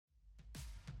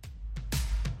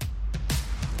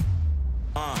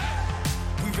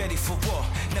We ready for war,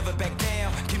 never back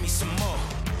down, give me some more.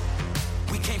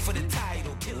 We came for the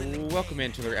title, killing the Welcome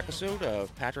into another episode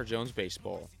of Patrick Jones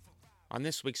Baseball. On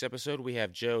this week's episode, we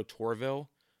have Joe Tourville.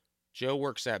 Joe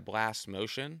works at Blast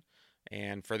Motion,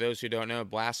 and for those who don't know,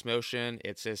 Blast Motion,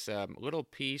 it's this little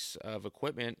piece of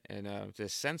equipment and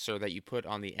this sensor that you put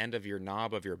on the end of your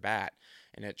knob of your bat,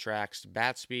 and it tracks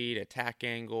bat speed, attack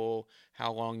angle,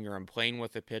 how long you're playing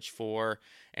with the pitch for.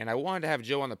 And I wanted to have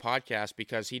Joe on the podcast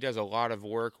because he does a lot of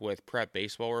work with Prep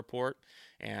Baseball Report,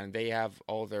 and they have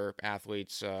all their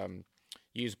athletes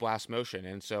use Blast Motion,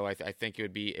 and so I think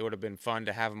it would have been fun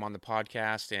to have him on the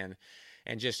podcast and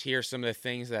just hear some of the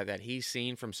things that he's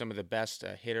seen from some of the best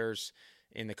hitters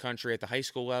in the country at the high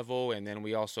school level, and then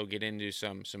we also get into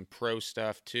some pro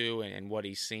stuff too, and what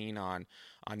he's seen on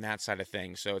that side of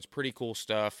things. So it's pretty cool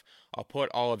stuff. I'll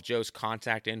put all of Joe's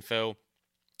contact info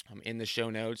in the show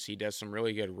notes. He does some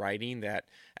really good writing that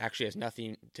actually has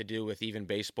nothing to do with even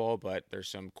baseball, but there's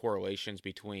some correlations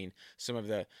between some of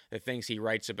the things he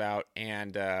writes about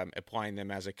and applying them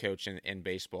as a coach in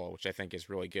baseball, which I think is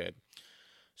really good.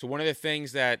 So one of the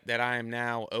things that I am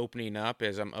now opening up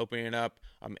is I'm opening up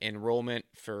enrollment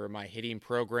for my hitting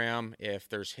program. If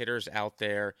there's hitters out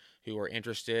there who are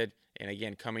interested in,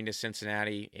 again, coming to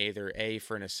Cincinnati, either A,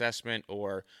 for an assessment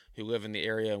or who live in the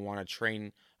area and want to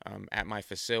train at my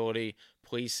facility,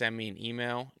 please send me an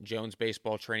email,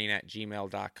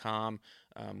 jonesbaseballtraining@gmail.com.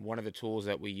 One of the tools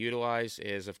that we utilize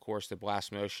is, of course, the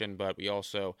Blast Motion, but we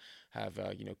also have,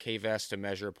 KVest to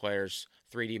measure players'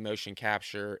 3D motion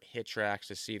capture, hit tracks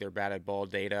to see their batted ball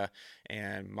data,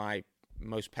 and my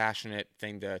most passionate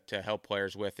thing to help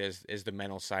players with is the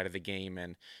mental side of the game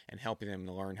and helping them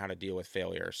to learn how to deal with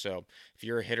failure. So if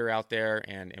you're a hitter out there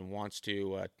and wants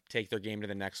to take their game to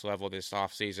the next level this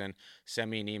offseason, send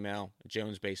me an email,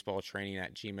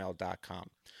 jonesbaseballtraining@gmail.com.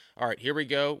 All right, here we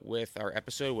go with our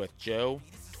episode with Joe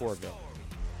Tourville.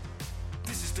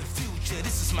 This is the future,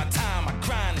 this is my time, I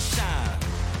grind and shine.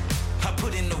 I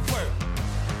put in the work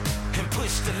and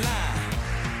push the line.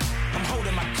 I'm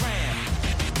holding my ground,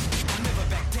 I never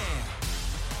back down.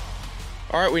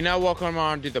 All right, we now welcome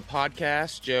on to the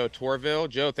podcast, Joe Tourville.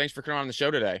 Joe, thanks for coming on the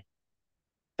show today.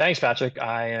 Thanks, Patrick.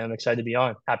 I am excited to be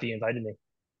on. Happy you invited me.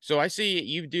 So I see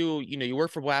you do, you work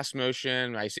for Blast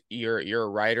Motion. I see you're a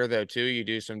writer though too. You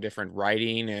do some different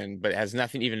writing but it has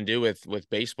nothing even to do with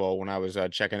baseball when I was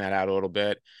checking that out a little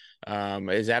bit.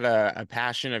 Is that a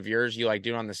passion of yours you like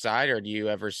doing on the side, or do you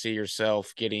ever see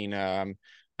yourself getting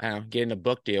getting a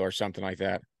book deal or something like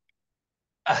that?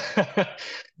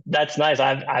 That's nice.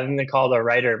 I haven't been called a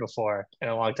writer before in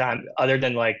a long time, other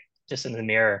than like just in the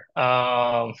mirror.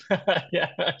 Yeah.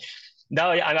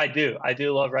 No, yeah, I do. I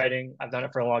do love writing. I've done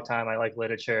it for a long time. I like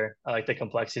literature. I like the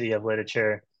complexity of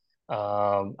literature.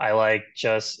 I like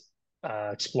just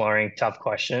exploring tough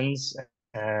questions.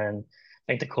 And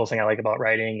I think the cool thing I like about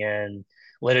writing and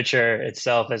literature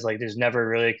itself is like there's never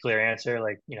really a clear answer.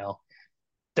 Like,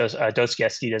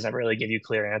 Dostoevsky doesn't really give you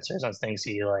clear answers on things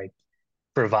he like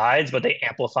provides, but they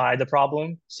amplify the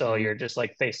problem. So Mhm. you're just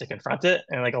like faced to confront it.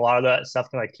 And like a lot of that stuff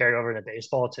can like carry over into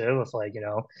baseball too, with like,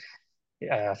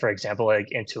 for example,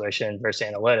 like intuition versus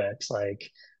analytics. Like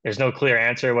there's no clear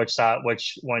answer which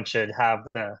one should have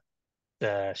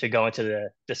the should go into the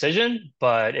decision,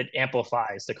 but it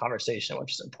amplifies the conversation,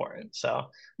 which is important. So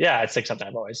yeah, it's like something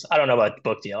I don't know about the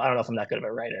book deal. I don't know if I'm that good of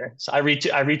a writer. So I read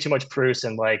too much Proust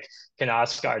and like Ken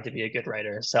Oscar to be a good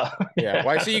writer. So Yeah.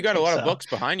 Well, I see you got a lot of so books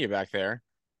behind you back there.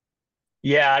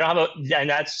 yeah, I don't have and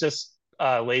that's just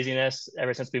laziness.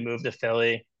 Ever since we moved to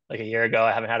Philly like a year ago,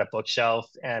 I haven't had a bookshelf,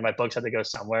 and my books have to go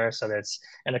somewhere, so that's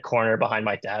in a corner behind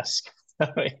my desk.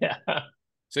 Yeah,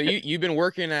 So you've been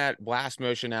working at Blast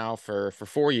Motion now for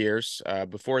 4 years.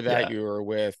 Before that, yeah, you were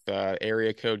with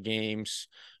Area Code Games.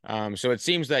 So it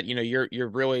seems that you're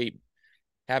really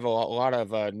have a lot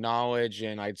of knowledge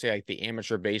in, I'd say, like the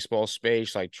amateur baseball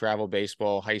space, like travel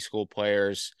baseball, high school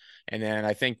players. And then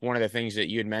I think one of the things that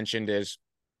you had mentioned is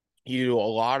you do a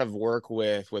lot of work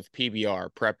with PBR,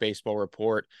 Prep Baseball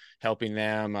Report, helping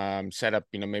them set up,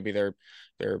 maybe their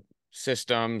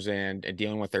systems and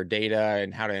dealing with their data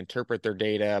and how to interpret their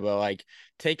data. But like,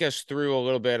 take us through a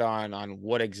little bit on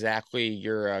what exactly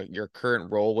your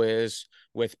current role is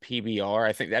with PBR.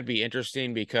 I think that'd be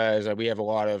interesting because we have a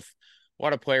lot of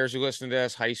players who listen to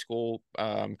this, high school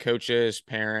coaches,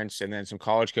 parents, and then some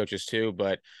college coaches too.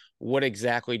 But what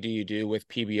exactly do you do with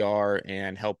PBR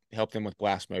and help them with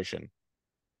Blast Motion?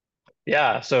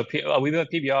 yeah. So we've been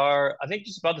at PBR. I think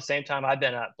just about the same time I've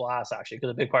been at Blast, actually,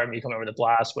 because a big part of me coming over to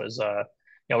Blast was,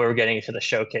 we were getting into the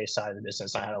showcase side of the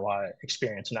business. I had a lot of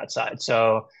experience on that side.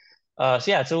 So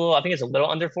So yeah, it's a little. I think it's a little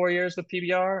under 4 years with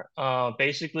PBR.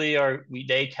 Basically,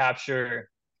 they capture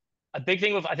a big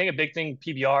thing with. I think a big thing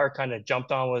PBR kind of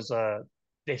jumped on was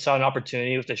they saw an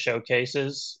opportunity with the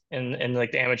showcases in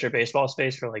like the amateur baseball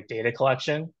space for like data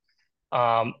collection,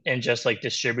 and just like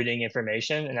distributing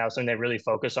information. And that was something they really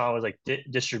focused on was like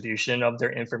distribution of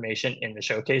their information in the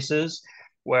showcases,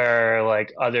 where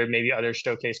like maybe other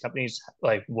showcase companies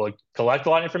like would collect a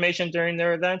lot of information during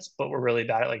their events, but were really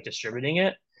bad at like distributing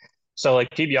it. So like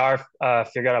PBR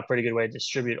figured out a pretty good way to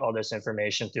distribute all this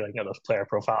information through like those player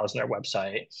profiles on their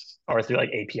website or through like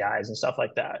APIs and stuff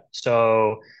like that.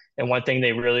 So and one thing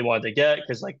they really wanted to get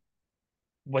because like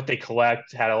what they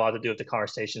collect had a lot to do with the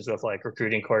conversations with like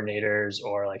recruiting coordinators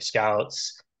or like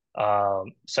scouts.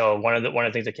 So one of the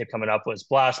things that kept coming up was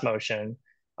blast motion.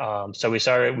 So we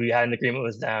had an agreement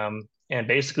with them, and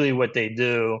basically what they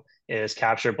do is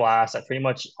capture blast at pretty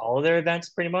much all of their events,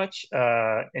 pretty much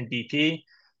in BP.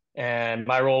 And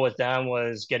my role with them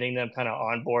was getting them kind of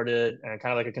onboarded and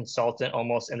kind of like a consultant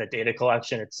almost in the data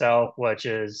collection itself, which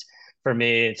is for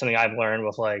me, it's something I've learned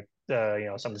with like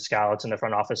some of the scouts and the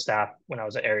front office staff when I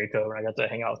was at Area Code, when I got to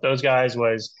hang out with those guys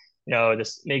was,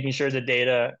 just making sure the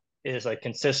data is like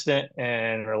consistent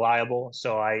and reliable.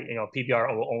 So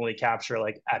PPR will only capture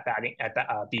like at batting at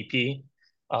BP.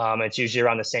 It's usually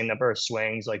around the same number of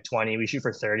swings, like 20. We shoot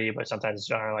for 30, but sometimes it's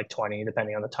around like 20,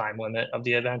 depending on the time limit of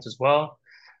the event as well.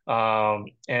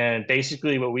 And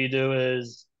basically what we do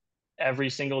is every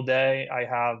single day I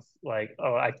have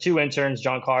two interns,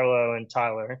 John Carlo and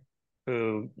Tyler,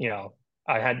 who,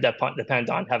 I had that depend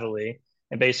on heavily.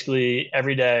 And basically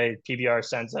every day PBR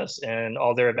sends us in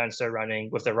all their events they're running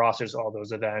with the rosters of all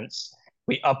those events.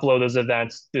 We upload those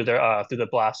events through the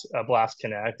Blast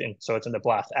Connect, and so it's in the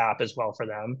Blast app as well for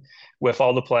them with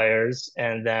all the players.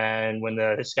 And then when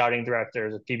the scouting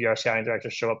directors, the PBR scouting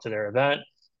directors show up to their event,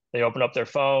 they open up their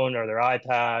phone or their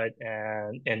iPad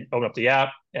and open up the app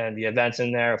and the events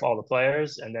in there of all the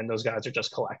players, and then those guys are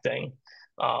just collecting.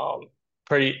 Um,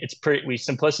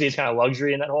 simplicity is kind of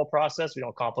luxury in that whole process. We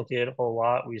don't complicate it a whole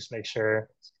lot. We just make sure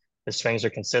the swings are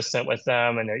consistent with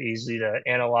them and they're easy to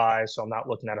analyze. So I'm not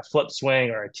looking at a flip swing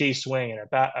or a T swing and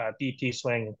a BP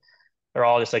swing. They're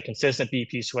all just like consistent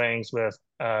BP swings and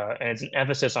it's an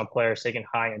emphasis on players taking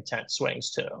high intent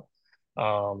swings too.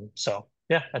 So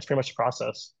yeah, that's pretty much the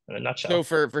process in a So nutshell.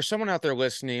 for someone out there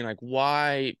listening, like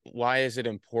why is it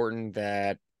important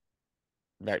that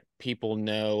people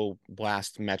know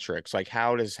blast metrics? Like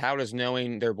how does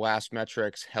knowing their blast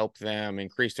metrics help them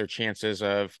increase their chances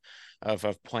of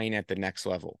playing at the next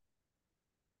level?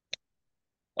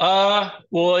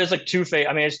 Well, it's like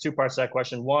I mean, it's two parts to that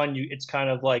question. One, it's kind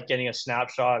of like getting a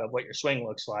snapshot of what your swing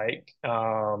looks like.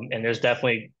 And there's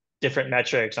definitely different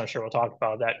metrics, I'm sure we'll talk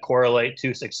about, that correlate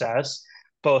to success,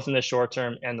 both in the short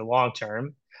term and the long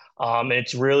term. And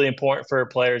it's really important for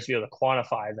players to be able to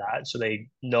quantify that so they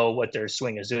know what their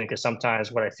swing is doing. Because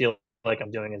sometimes what I feel like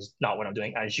I'm doing is not what I'm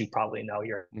doing. As you probably know,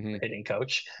 you're Hmm. a hitting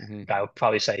coach. Hmm. I would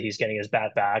probably say he's getting his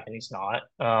bat back and he's not.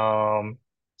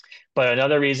 But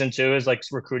another reason too is like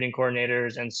recruiting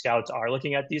coordinators and scouts are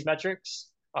looking at these metrics.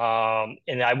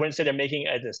 And I wouldn't say they're making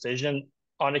a decision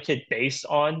on a kid based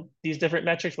on these different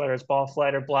metrics, whether it's ball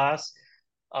flight or blast.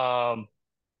 Um,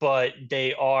 but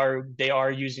they are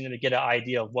using them to get an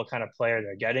idea of what kind of player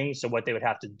they're getting. So what they would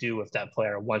have to do with that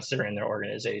player once they're in their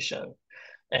organization.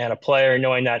 And a player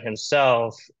knowing that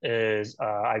himself is,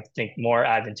 I think, more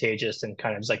advantageous than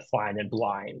kind of just like flying in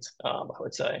blind, I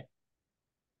would say.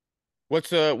 What's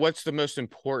the most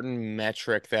important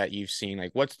metric that you've seen?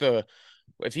 Like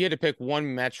if you had to pick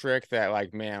one metric that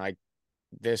like, man, like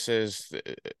this is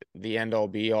the end all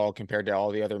be all compared to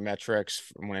all the other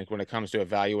metrics when it comes to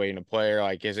evaluating a player,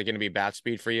 like is it going to be bat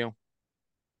speed for you?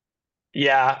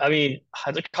 Yeah, I mean,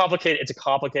 it's a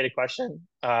complicated question.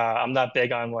 I'm not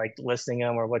big on like listing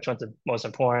them or which one's the most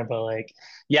important, but like,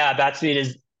 yeah, bat speed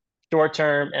is short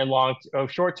term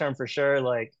for sure.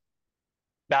 Like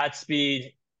bat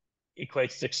speed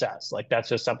equates success. Like that's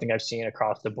just something I've seen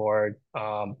across the board.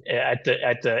 At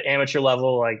the amateur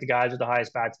level, like the guys with the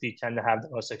highest bat speed tend to have the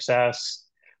most success.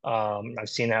 I've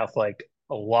seen that with like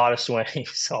a lot of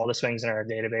swings, all the swings in our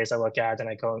database I look at, and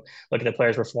I go look at the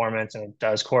player's performance, and it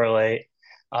does correlate.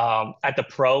 At the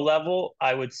pro level,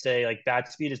 I would say like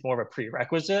bat speed is more of a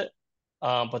prerequisite,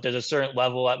 but there's a certain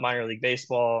level at minor league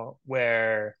baseball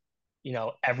where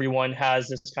everyone has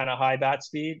this kind of high bat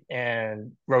speed,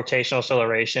 and rotational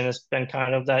acceleration has been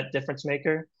kind of that difference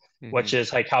maker, Hmm. which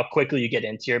is like how quickly you get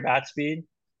into your bat speed.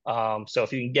 So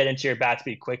if you can get into your bat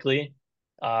speed quickly,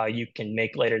 you can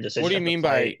make later What do decisions you at the mean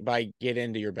by plate. get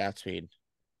into your bat speed?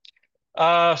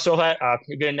 So that a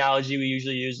good analogy, we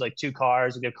usually use like two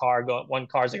cars. A good car go one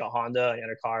car is like a Honda, and the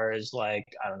other car is like,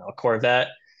 I don't know, a Corvette.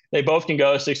 They both can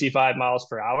go 65 miles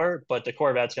per hour, but the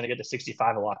Corvette's going to get to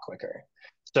 65 a lot quicker.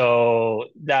 So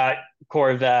that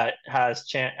Corvette has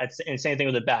chance. And same thing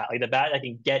with the bat. Like the bat that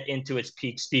can get into its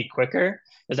peak speed quicker,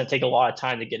 doesn't take a lot of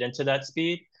time to get into that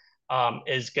speed,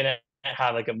 is going to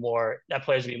have like a more that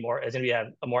players be more is going to be have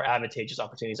a more advantageous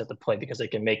opportunities at the plate because they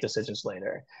can make decisions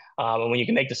later. And when you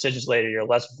can make decisions later, you're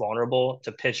less vulnerable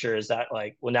to pitchers that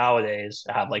like well nowadays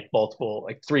have like multiple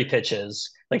like three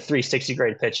pitches, like 360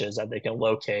 grade pitches that they can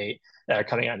locate that are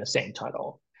coming out in the same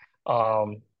tunnel.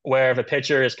 Where if a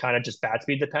pitcher is kind of just bat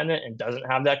speed dependent and doesn't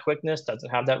have that quickness, doesn't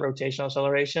have that rotational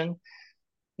acceleration,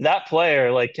 that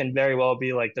player like can very well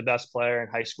be like the best player in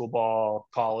high school ball,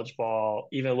 college ball,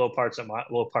 even low parts of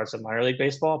minor league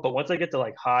baseball. But once they get to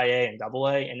like high A and double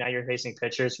A, and now you're facing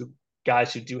pitchers who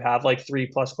guys who do have like three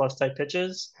plus plus type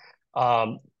pitches,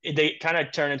 they kind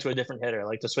of turn into a different hitter.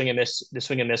 Like the swing and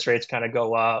miss rates kind of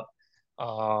go up.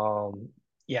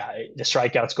 Yeah, the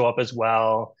strikeouts go up as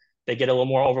well. They get a little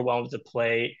more overwhelmed with the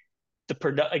plate.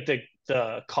 Like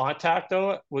the contact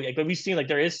though, we've seen like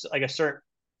there is like a certain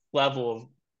level of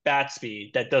bat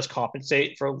speed that does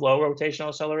compensate for low rotational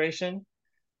acceleration.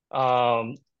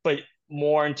 But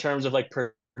more in terms of like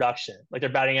production, like their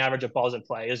batting average of balls in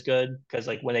play is good because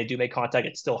like when they do make contact,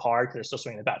 it's still hard because they're still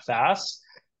swinging the bat fast.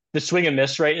 The swing and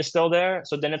miss rate is still there,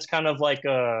 so then it's kind of like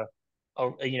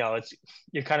it's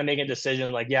you're kind of making a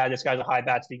decision like, yeah, this guy's a high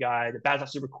bat speed guy. The bat's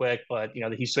not super quick, but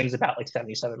he swings about like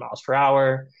 77 miles per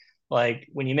hour. Like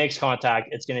when he makes contact,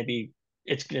 it's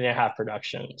gonna have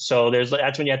production. So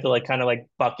that's when you have to like kind of like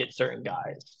bucket certain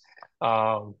guys.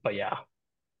 But yeah.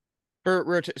 For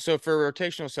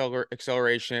rotational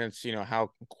acceleration, it's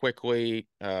how quickly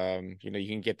you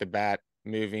can get the bat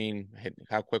moving,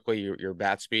 how quickly your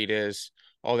bat speed is,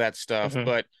 all that stuff. Mm-hmm.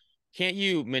 But can't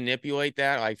you manipulate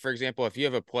that? Like for example, if you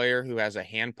have a player who has a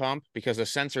hand pump, because the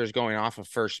sensor is going off of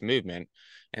first movement,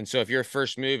 and so if your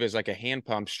first move is like a hand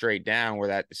pump straight down, where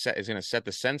that is going to set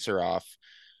the sensor off,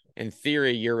 in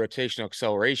theory, your rotational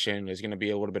acceleration is going to be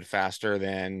a little bit faster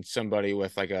than somebody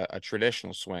with like a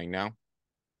traditional swing. No.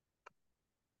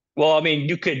 Well, I mean,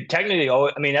 you could technically.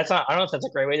 I mean, that's not. I don't know if that's a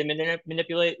great way to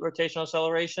manipulate rotational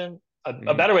acceleration. A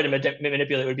Mm-hmm. better way to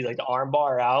manipulate would be like the arm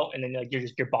bar out, and then like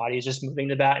your body is just moving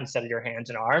the bat instead of your hands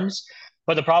and arms.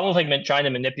 But the problem with like trying to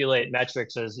manipulate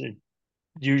metrics is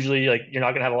usually like you're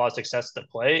not going to have a lot of success at the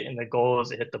plate, and the goal is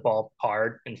to hit the ball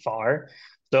hard and far.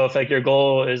 So if like your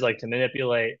goal is like to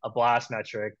manipulate a blast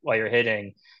metric while you're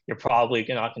hitting, you're probably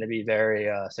not going to be very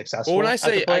Well, when I successful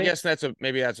at the say, I plate. guess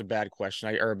maybe that's a bad question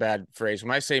or a bad phrase.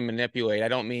 When I say manipulate, I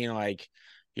don't mean like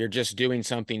you're just doing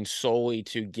something solely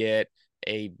to get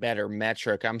a better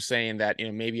metric. I'm saying that,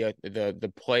 maybe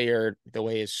the player, the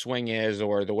way his swing is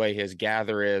or the way his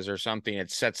gather is or something,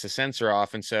 it sets the sensor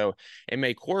off. And so it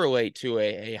may correlate to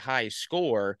a high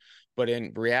score, but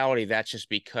in reality, that's just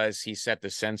because he set the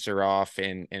sensor off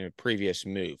in a previous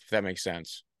move, if that makes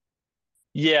sense.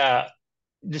 Yeah,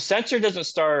 the sensor doesn't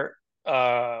start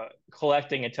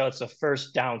collecting until it's the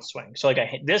first downswing. So like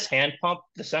this hand pump,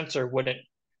 the sensor wouldn't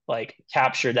like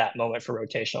capture that moment for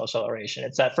rotational acceleration.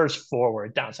 It's that first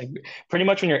forward downswing, pretty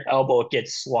much when your elbow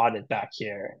gets slotted back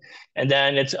here, and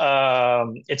then it's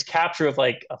capture of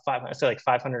like I say like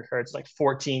 500 hertz, like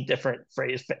 14 different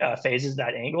phases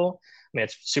that angle. I mean,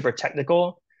 it's super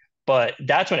technical, but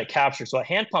that's when it captures. So a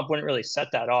hand pump wouldn't really set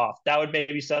that off. That would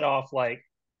maybe set off like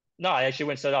no, I actually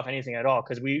wouldn't set off anything at all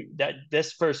because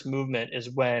this first movement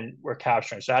is when we're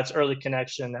capturing. So that's early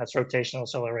connection, that's rotational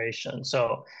acceleration.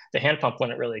 So the hand pump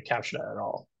wouldn't really capture that at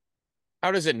all.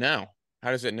 How does it know?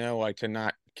 How does it know like to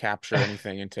not capture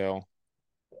anything until?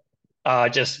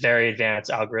 Just very advanced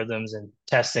algorithms and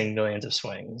testing millions of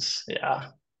swings. Yeah.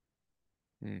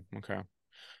 Okay.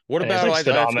 What And there's about like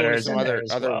let's go into speedometers some in there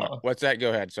as other one. well. What's that? Go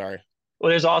ahead. Sorry. Well,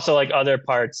 there's also like other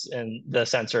parts in the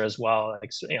sensor as well,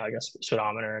 like I guess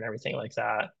speedometer and everything like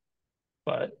that.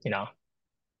 But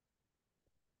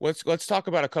Let's talk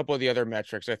about a couple of the other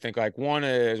metrics. I think like one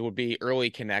would be early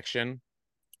connection.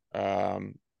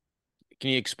 Um,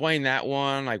 can you explain that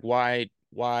one? Like why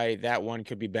that one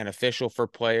could be beneficial for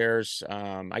players?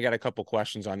 I got a couple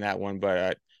questions on that one, but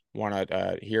I want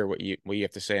to hear what you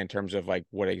have to say in terms of like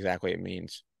what exactly it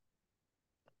means.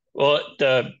 well,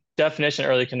 the definition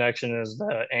of early connection is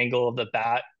the angle of the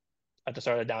bat at the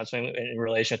start of the downswing in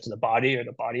relation to the body or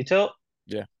the body tilt.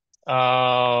 Yeah.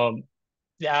 Um,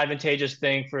 the advantageous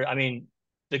thing I mean,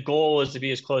 the goal is to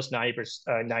be as close to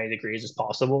 90 degrees as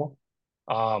possible.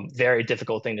 Very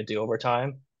difficult thing to do over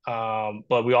time.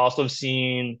 But we also have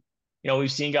seen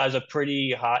we've seen guys with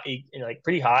pretty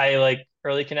high like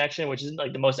early connection, which isn't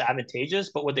like the most advantageous,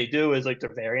 but what they do is like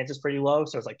their variance is pretty low.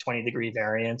 So it's like 20-degree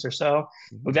variance or so.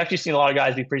 Mhm. We've actually seen a lot of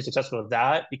guys be pretty successful with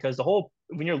that because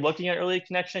when you're looking at early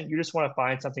connection, you just want to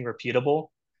find something repeatable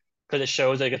because it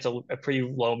shows like it's a pretty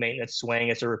low maintenance swing.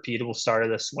 It's a repeatable start of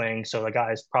the swing. So the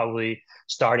guy is probably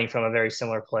starting from a very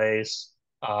similar place.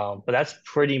 But that's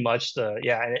pretty much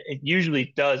yeah, and it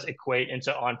usually does equate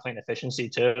into on plane efficiency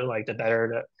too. Like the better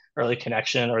the early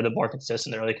connection or the more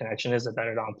consistent the early connection is, the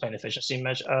better the on plane efficiency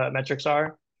metrics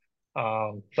are.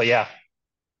 But yeah,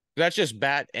 That's just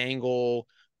bat angle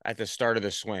at the start of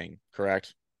the swing,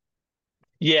 correct?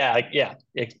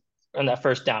 on that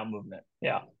first down movement.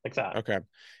 Yeah, like that. Okay.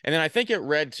 And then I think it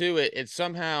read too, it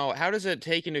somehow, how does it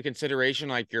take into consideration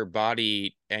like your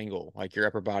body angle, like your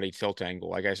upper body tilt angle?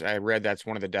 Like I read that's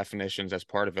one of the definitions as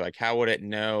part of it. Like how would it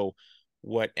know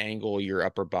what angle your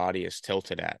upper body is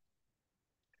tilted at?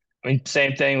 I mean,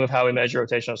 same thing with how we measure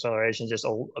rotational acceleration, just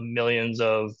millions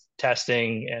of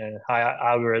testing and high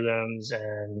algorithms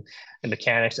and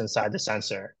mechanics inside the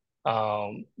sensor.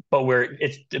 But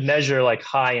it's to measure like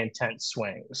high intent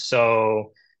swings.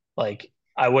 So like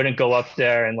I wouldn't go up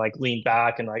there and like lean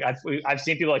back and like I've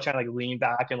seen people like trying to like lean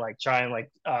back and like try and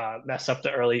like mess up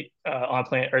the early on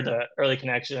plane or the early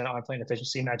connection and on plane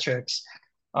efficiency metrics.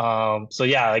 So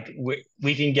yeah, like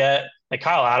we can get like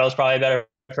Kyle Addo's probably a better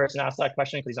person to ask that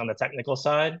question because he's on the technical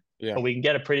side, Yeah. but we can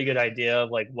get a pretty good idea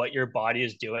of like what your body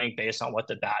is doing based on what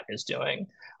the bat is doing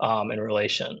in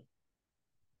relation.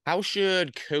 How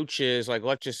should coaches, like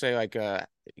let's just say like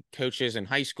coaches in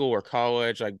high school or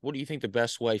college, like what do you think the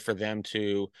best way for them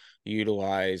to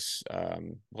utilize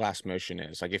blast motion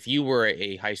is? Like if you were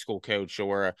a high school coach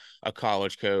or a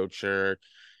college coach or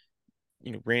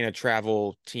ran a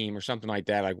travel team or something like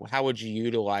that, like how would you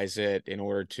utilize it in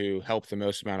order to help the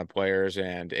most amount of players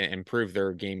and improve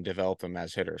their game, develop them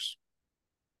as hitters?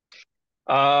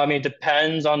 I mean, it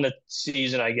depends on the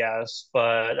season, I guess,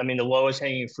 but I mean, the lowest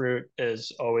hanging fruit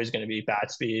is always going to be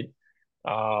bat speed.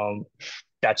 Um,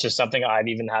 that's just something I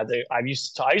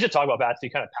used to talk about bat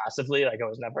speed kind of passively. Like I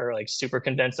was never like super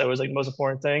convinced that was like the most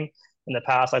important thing. In the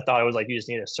past, I thought it was like you just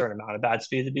need a certain amount of bat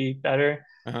speed to be better.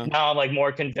 Uh-huh. Now I'm like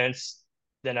more convinced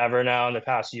than ever now in the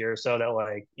past year or so that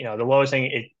like, the lowest thing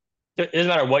it doesn't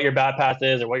matter what your bat path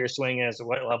is or what your swing is or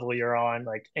what level you're on,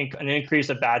 like an increase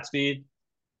of bat speed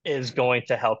is going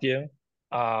to help you.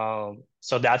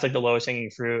 So that's like the lowest hanging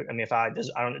fruit. I mean, I don't,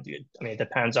 I mean, it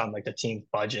depends on like the team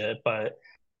budget, but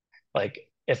like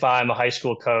if I'm a high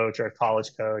school coach or a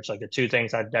college coach, like the two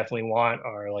things I definitely want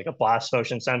are like a blast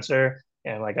motion sensor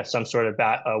and like some sort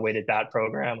of weighted bat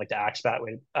program, like the Axe bat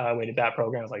weighted bat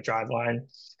program, like Driveline.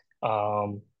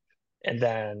 Um, and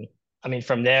then, I mean,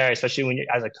 from there, especially when you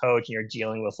as a coach and you're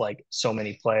dealing with like so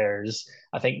many players,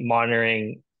 I think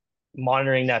monitoring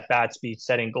that bat speed,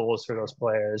 setting goals for those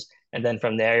players, and then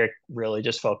from there, you're really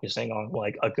just focusing on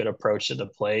like a good approach to the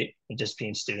plate and just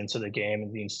being students of the game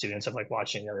and being students of like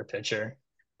watching the other pitcher,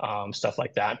 stuff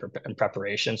like that in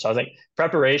preparation. So I think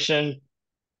preparation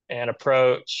and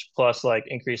approach plus like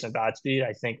increase in bat speed,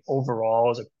 I think overall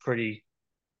is a pretty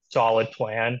solid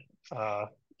plan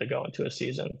to go into a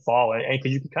season fall, and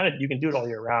because you can do it all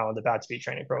year round the bat speed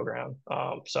training program.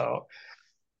 So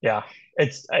yeah,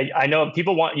 I know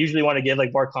people usually want to give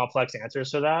like more complex answers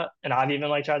to that, and I've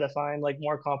even like tried to find like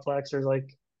more complex or like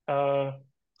uh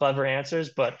clever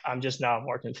answers, but I'm just now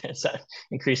more convinced that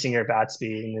increasing your bat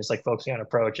speed and just like focusing on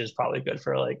approach is probably good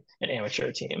for like an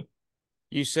amateur team.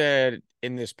 You said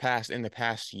in the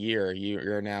past year,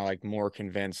 you're now like more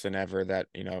convinced than ever that,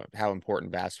 how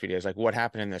important bat speed is. Like what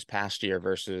happened in this past year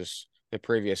versus the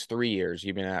previous 3 years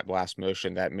you've been at Blast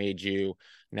Motion that made you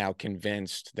now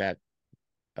convinced that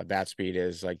a bat speed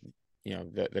is like,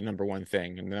 the number one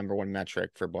thing and the number one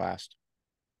metric for Blast.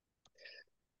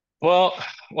 Well,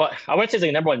 I wouldn't say it's like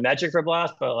the number one metric for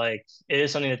Blast, but like it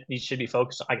is something that you should be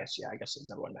focused on. I guess, yeah, I guess it's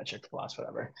number one metric for Blast,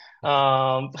 whatever.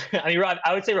 I mean,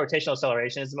 I would say rotational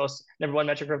acceleration is the most number one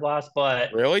metric for Blast,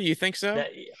 but Really? You think so? that,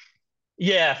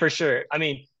 yeah, for sure. I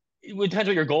mean, it depends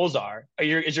what your goals are.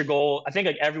 Is your goal? I think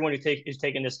like everyone who's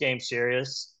taking this game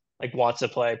serious, like wants to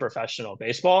play professional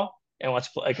baseball and wants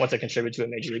to contribute to a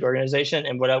major league organization.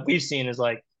 And what we've seen is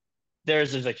like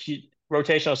there's a huge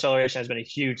rotational acceleration has been a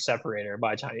huge separator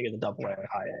by the time you get to double A or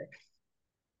high A.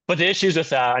 But the issues with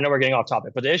that, I know we're getting off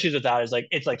topic, but the issues with that is like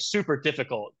it's like super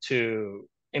difficult to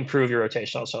improve your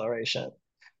rotational acceleration,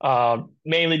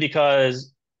 mainly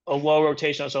because a low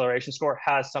rotational acceleration score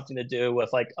has something to do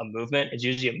with like a movement. It's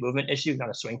usually a movement issue, not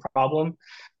a swing problem.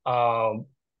 Um,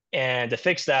 and to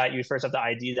fix that, you first have to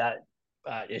ID that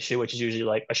issue, which is usually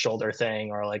like a shoulder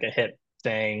thing or like a hip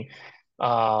thing.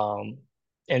 Um,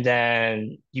 and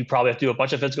then you probably have to do a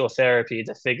bunch of physical therapy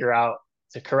to figure out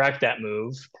to correct that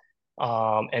move.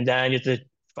 And then you have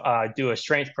to do a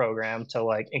strength program to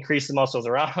like increase the muscles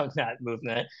around that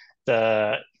movement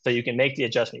so you can make the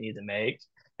adjustment you need to make.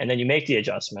 And then you make the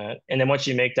adjustment. And then once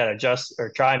you make that adjust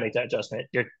or try and make that adjustment,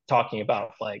 you're talking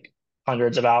about like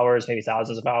hundreds of hours, maybe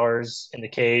thousands of hours in the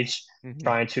cage, Hmm.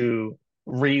 trying to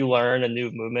relearn a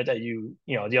new movement that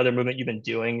the other movement you've been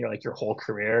doing your whole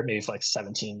career, maybe for like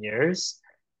 17 years.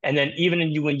 And then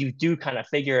even when you do kind of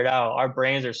figure it out, our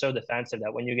brains are so defensive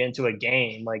that when you get into a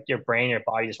game, like your brain and your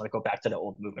body just want to go back to the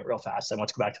old movement real fast and want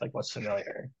to go back to like what's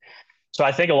familiar. So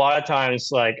I think a lot of times,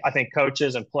 like I think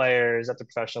coaches and players at the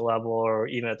professional level or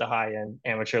even at the high end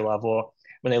amateur level,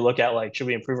 when they look at like, should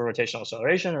we improve our rotational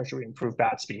acceleration or should we improve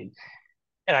bat speed?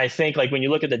 And I think like when you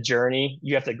look at the journey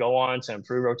you have to go on to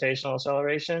improve rotational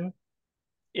acceleration,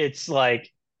 it's like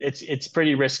it's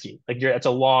pretty risky. Like it's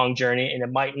a long journey and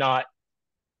it might not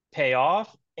pay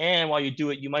off. And while you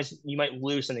do it, you might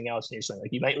lose something else in your swing.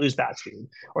 Like you might lose bat speed,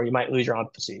 or you might lose your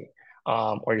occupancy,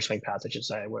 or your swing path, I should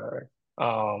say, whatever.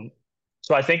 Um,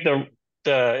 so I think the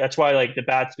that's why like the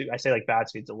bat speed, I say like bat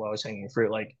speed's the lowest hanging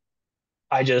fruit. Like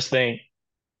I just think,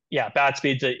 yeah, bat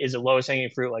speed is the lowest hanging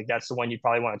fruit. Like that's the one you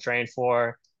probably want to train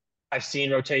for. I've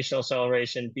seen rotational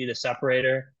acceleration be the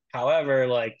separator. However,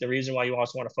 like the reason why you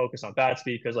also want to focus on bat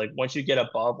speed, because like once you get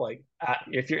above like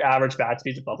if your average bat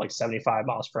speed is above like 75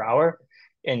 miles per hour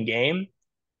in game,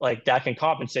 like that can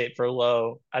compensate for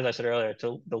low, as I said earlier,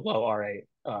 to the low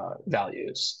RA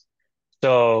values.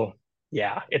 So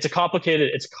yeah, it's a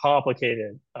complicated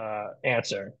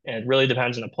answer, and it really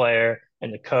depends on the player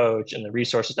and the coach and the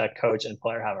resources that coach and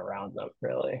player have around them,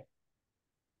 really.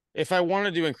 If I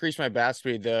wanted to increase my bat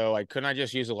speed, though, like, couldn't I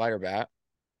just use a lighter bat?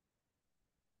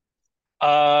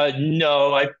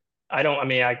 No, I don't. I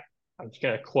mean, I'm just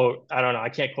gonna quote. I don't know. I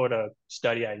can't quote a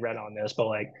study I read on this, but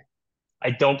like,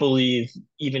 I don't believe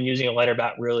even using a lighter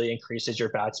bat really increases your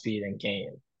bat speed in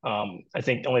game. I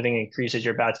think the only thing that increases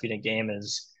your bat speed in game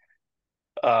is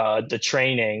the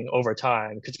training over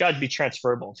time because it's got to be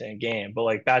transferable to in game. But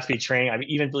like bat speed training, I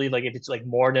even believe like if it's like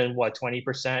more than what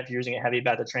 20% if you're using a heavy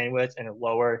bat to train with, and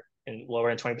lower than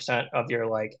 20% of your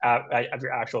like of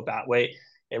your actual bat weight,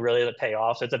 it really doesn't pay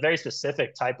off. So it's a very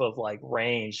specific type of like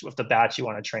range with the bats you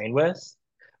want to train with.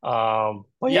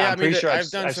 But yeah, Yeah, I'm I mean, pretty sure I've I've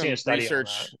done I've seen a some study on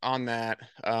that. research on that,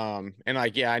 and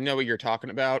like, yeah, I know what you're talking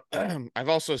about. I've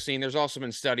also seen there's also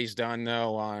been studies done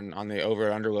though on the over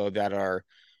underload that are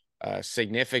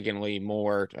significantly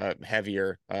more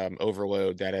heavier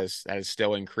overload that has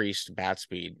still increased bat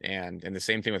speed, and the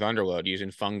same thing with underload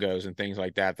using fungos and things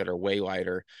like that that are way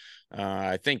lighter.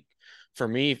 I think for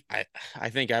me, I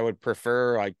think I would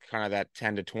prefer like kind of that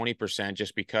 10 to 20%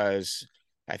 just because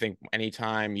I think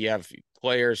anytime you have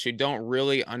players who don't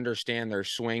really understand their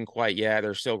swing quite yet,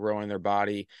 they're still growing their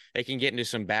body, they can get into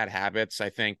some bad habits, I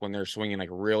think, when they're swinging like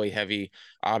really heavy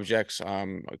objects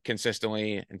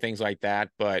consistently and things like that.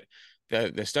 But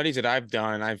the studies that I've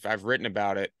done, and I've written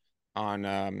about it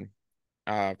on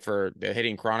for the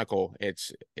Hitting Chronicle,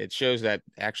 it shows that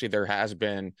actually there has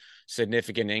been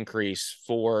significant increase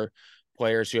for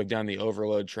players who have done the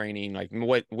overload training, like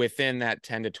within that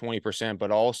 10 to 20%, but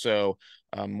also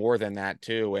more than that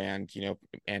too, and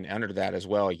and under that as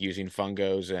well, like using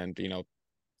fungos and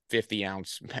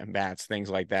 50-ounce bats, things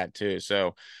like that too.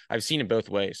 So I've seen it both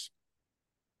ways.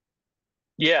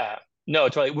 Yeah, no,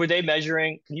 totally. Were they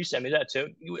measuring? Can you send me that too?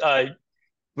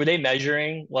 Were they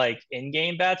measuring like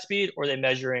in-game bat speed, or were they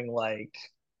measuring like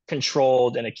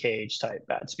controlled in a cage type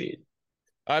bat speed?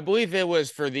 I believe it was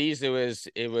for these. It was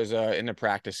in a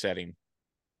practice setting.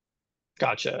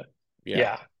 Gotcha. Yeah.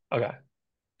 Yeah. Okay.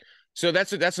 So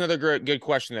that's another good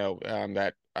question though,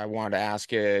 that I wanted to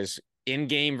ask is in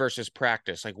game versus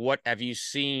practice. Like, what have you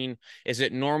seen? Is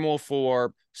it normal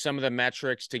for some of the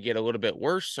metrics to get a little bit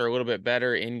worse or a little bit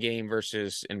better in game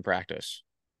versus in practice?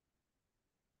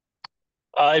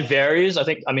 It varies. I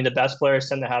mean, the best players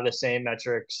tend to have the same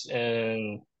metrics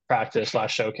in practice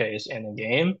slash showcase and in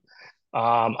game.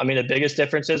 I mean, the biggest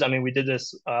differences. I mean, we did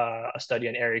this a study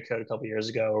on area code a couple years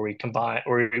ago where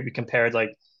we compared like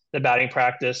the batting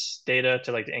practice data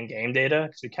to like the in-game data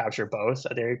because we capture both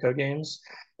at the area code games.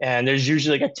 And there's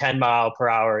usually like a 10 mile per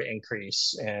hour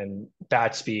increase in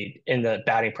bat speed in the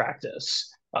batting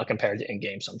practice compared to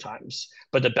in-game sometimes.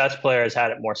 But the best players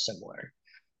had it more similar.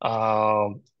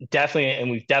 Um, Definitely, and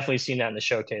we've definitely seen that in the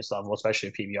showcase level, especially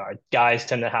at PBR. Guys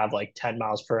tend to have like 10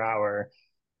 miles per hour,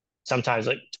 sometimes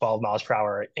like 12 miles per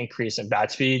hour increase in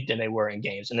bat speed than they were in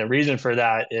games. And the reason for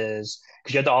that is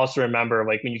because you have to also remember,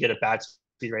 like when you get a bat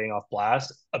speed rating off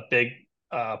blast, a big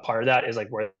part of that is like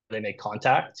where they make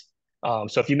contact.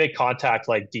 So if you make contact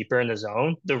like deeper in the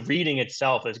zone, the reading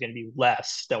itself is going to be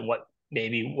less than what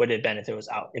maybe would have been if it was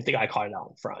out, if the guy caught it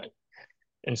out in front.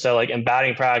 And so like in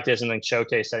batting practice and like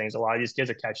showcase settings, a lot of these kids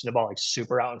are catching the ball like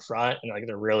super out in front and like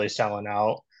they're really selling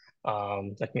out.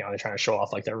 Like they're trying to show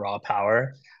off like their raw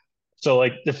power. So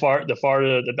like the farther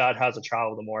the bat has to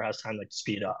travel, the more it has time like to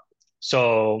speed up.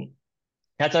 So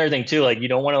that's another thing too. Like you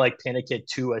don't want to like pin a kid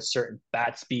to a certain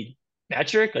bat speed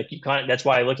metric. Like you can't. That's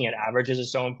why looking at averages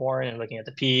is so important and looking at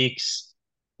the peaks.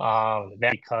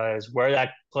 Because where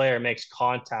that player makes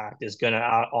contact is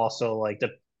gonna also like the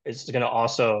it's gonna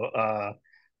also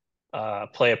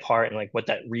play a part in like what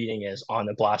that reading is on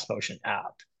the Blast Motion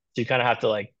app. So you kind of have to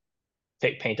like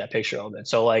paint that picture a little bit.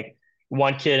 So like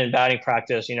one kid in batting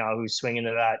practice, who's swinging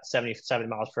to that 77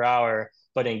 miles per hour,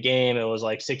 but in game it was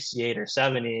like 68 or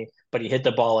 70, but he hit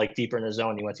the ball like deeper in the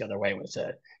zone. He went the other way with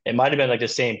it. It might have been like the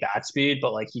same bat speed,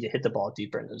 but like he hit the ball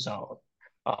deeper in the zone.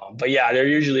 But yeah, there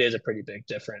usually is a pretty big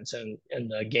difference in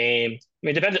the game. I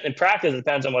mean, it depends in practice. It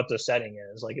depends on what the setting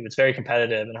is. Like if it's very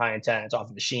competitive and high intent, it's off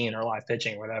the machine or live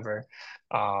pitching or whatever.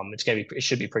 It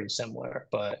should be pretty similar.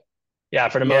 But yeah,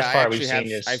 for the Yeah, most I part, we've actually seen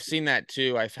have. this. I've seen that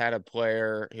too. I've had a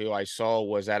player who I saw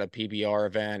was at a PBR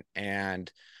event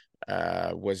and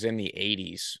was in the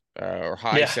 80s or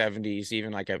high Yeah, 70s,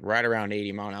 even like at right around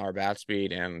 80-mile-an-hour bat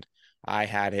speed, and I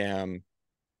had him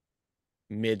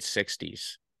mid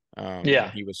 60s when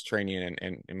yeah, he was training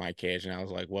in my cage, and I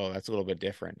was like, "Whoa, that's a little bit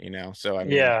different." So I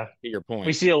mean, yeah. to your We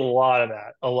point. see a lot of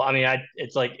that. A lot. I mean,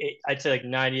 it's like I'd say like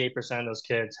 98% of those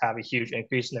kids have a huge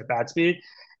increase in their bat speed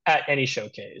at any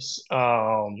showcase.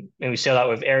 And we see that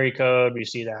with area code. We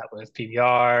see that with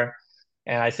PBR.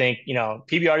 And I think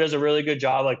PBR does a really good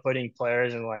job like putting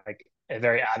players in like a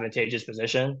very advantageous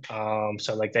position.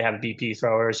 So like they have BP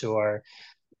throwers who are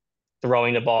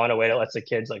throwing the ball in a way that lets the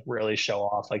kids like really show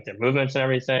off like their movements and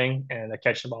everything, and they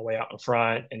catch the ball way out in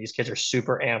front. And these kids are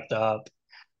super amped up.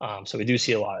 So we do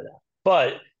see a lot of that,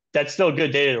 but that's still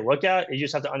good data to look at. You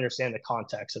just have to understand the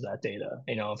context of that data.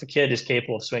 If a kid is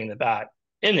capable of swinging the bat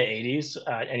in the 80s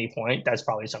at any point, that's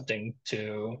probably something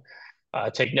to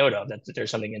take note of. That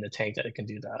there's something in the tank that it can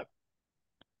do that.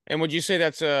 And would you say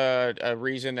that's a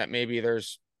reason that maybe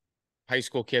there's high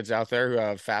school kids out there who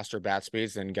have faster bat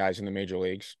speeds than guys in the major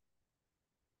leagues?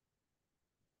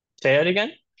 Say that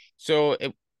again. So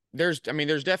I mean,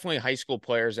 there's definitely high school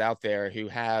players out there who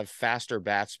have faster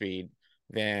bat speed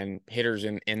than hitters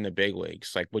in the big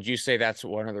leagues. Like, would you say that's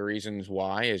one of the reasons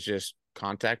why is just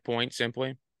contact point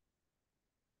simply?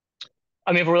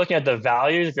 I mean, if we're looking at the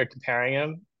values, if you're comparing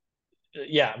them,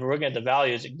 yeah, if we're looking at the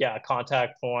values, yeah,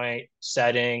 contact point,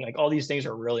 setting, like all these things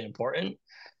are really important.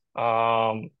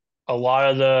 Um, a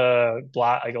lot of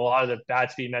like a lot of the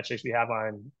bat speed metrics we have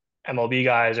on MLB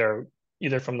guys are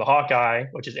either from the Hawkeye,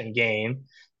 which is in game,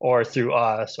 or through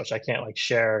us, which I can't like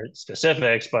share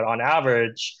specifics, but on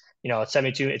average, it's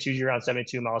 72, it's usually around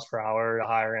 72 miles per hour, the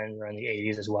higher end around the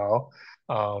 80s as well.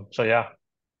 So yeah.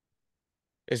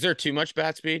 Is there too much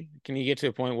bat speed? Can you get to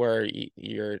a point where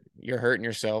you're hurting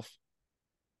yourself?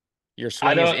 Your I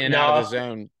swing is in don't and out of the know.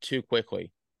 zone too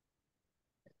quickly.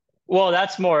 Well,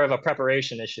 that's more of a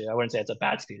preparation issue. I wouldn't say it's a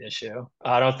bat speed issue.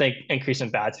 I don't think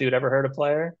increasing bat speed would ever hurt a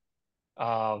player.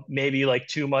 Maybe like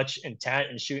too much intent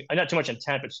and shoot, not too much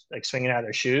intent, but like swinging out of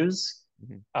their shoes.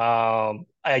 Mhm.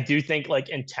 I do think like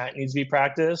intent needs to be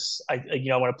practiced.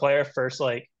 When a player first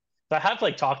like, so I have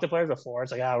like talked to players before.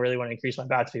 It's like, I really want to increase my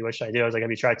bat speed. What should I do? I was like, have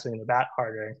you tried swinging the bat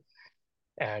harder?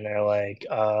 And they're like,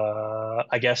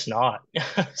 I guess not.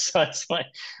 So it's but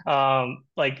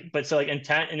so like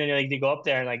intent, and then like they go up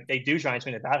there and like they do try and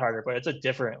swing the bat harder, but it's a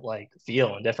different like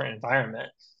feel and different environment.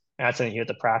 And that's something you have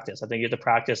to practice. I think you have to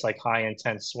practice like high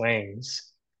intense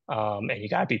swings. And you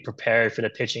gotta be prepared for the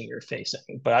pitching you're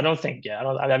facing. But I don't think, yeah,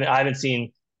 I haven't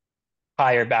seen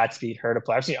higher bat speed hurt a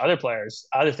player. I've seen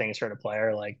other things hurt a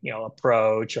player, like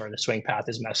approach or the swing path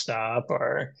is messed up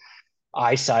or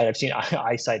eyesight. I've seen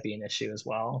eyesight be an issue as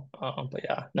well. But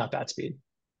yeah, not bat speed.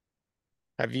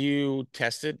 Have you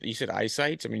tested? You said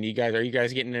eyesight. I mean, are you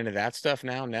guys getting into that stuff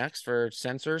now next for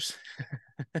sensors?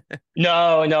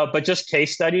 No, no, but just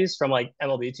case studies from like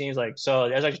MLB teams. Like, so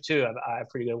there's actually two. I have a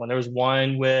pretty good one. There was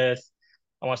one with,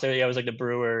 I want to say, yeah, it was like the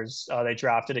Brewers. They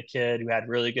drafted a kid who had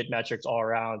really good metrics all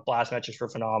around. Blast metrics were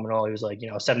phenomenal. He was like,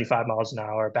 75 miles an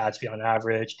hour, bat speed on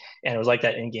average. And it was like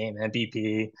that in game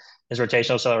MVP. His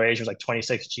rotational acceleration was like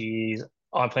 26 Gs.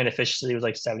 On plane efficiency was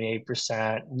like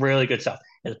 78%. Really good stuff.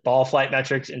 His ball flight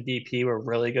metrics in BP were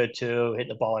really good too. Hitting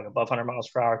the ball like above 100 miles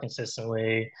per hour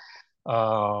consistently,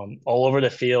 all over the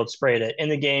field, sprayed it in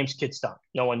the games. Kid stunk.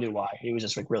 No one knew why. He was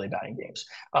just like really bad in games.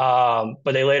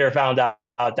 But they later found out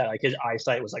that like his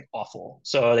eyesight was like awful.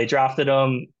 So they drafted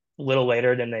him little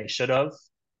later than they should have.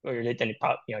 Or then he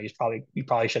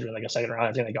probably should have been like a second round.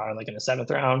 I think they got him like in the seventh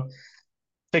round.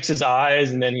 Fixed his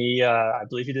eyes, and then I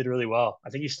believe he did really well. I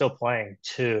think he's still playing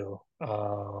too.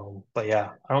 But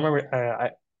yeah, I don't remember.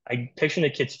 I pictured the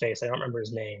kid's face. I don't remember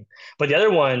his name. But the other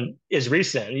one is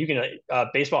recent. You can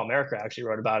Baseball America actually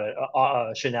wrote about it.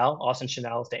 Austin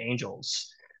Chanel of the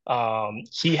Angels.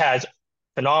 He has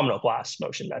phenomenal blast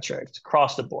motion metrics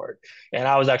across the board, and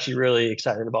I was actually really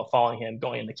excited about following him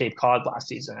going into Cape Cod last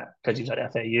season because he was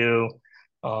at FAU.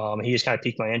 He just kind of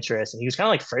piqued my interest, and he was kind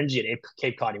of like fringy at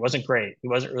Cape Cod. He wasn't great. He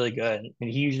wasn't really good. And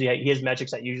he has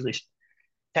metrics that usually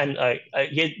tend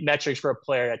he had metrics for a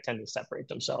player that tend to separate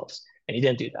themselves, and he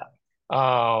didn't do that.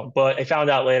 But I found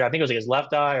out later. I think it was like his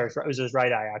left eye, or it was his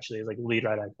right eye actually. It was like lead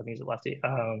right eye. I think he's a lefty.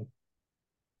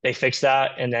 They fixed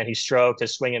that, and then he stroked.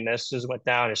 His swing and misses went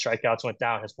down. His strikeouts went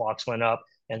down. His walks went up.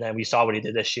 And then we saw what he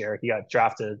did this year. He got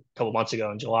drafted a couple months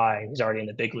ago in July. He's already in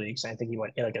the big leagues. I think he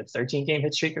went like a 13 game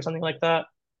hit streak or something like that.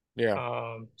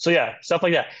 Yeah. So yeah, stuff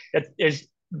like that.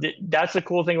 That's the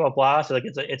cool thing about blast. Like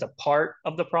it's a part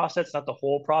of the process, not the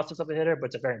whole process of a hitter, but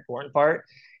it's a very important part.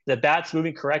 The bat's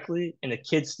moving correctly and the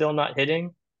kid's still not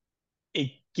hitting.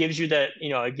 It gives you that,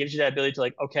 it gives you that ability to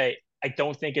like, okay, I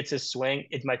don't think it's his swing.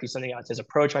 It might be something else. His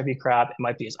approach might be crap. It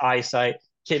might be his eyesight.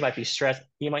 Kid might be stressed.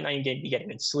 He might not even be getting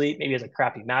good sleep. Maybe he has a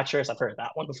crappy mattress. I've heard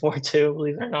that one before too,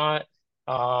 believe it or not.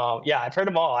 Yeah, I've heard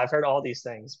them all. I've heard all these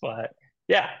things, but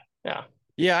yeah, yeah.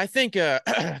 Yeah, I think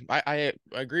I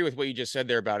agree with what you just said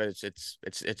there about it.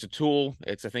 It's a tool.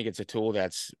 I think it's a tool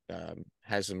that's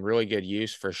has some really good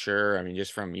use for sure. I mean,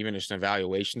 just from even just an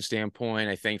evaluation standpoint,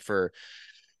 I think for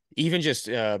even just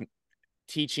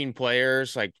teaching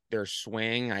players like their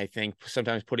swing, I think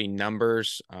sometimes putting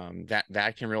numbers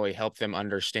that can really help them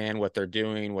understand what they're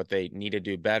doing, what they need to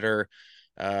do better.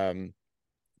 I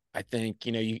think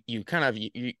you kind of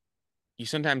you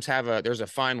sometimes have there's a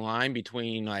fine line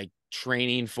between like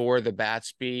training for the bat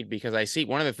speed, because I see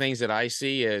one of the things that I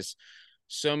see is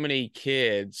so many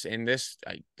kids in this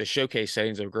the showcase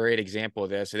setting is a great example of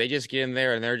this. So they just get in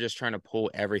there and they're just trying to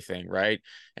pull everything, right?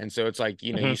 And so it's like,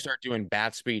 you start doing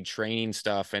bat speed training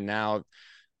stuff, and now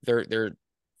they're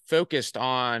focused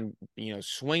on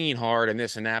swinging hard and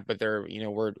this and that, but they're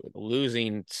we're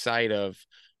losing sight of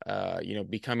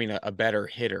becoming a better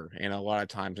hitter in a lot of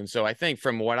times. And so I think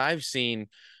from what I've seen,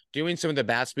 doing some of the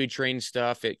bat speed training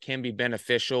stuff, it can be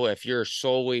beneficial if you're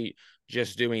solely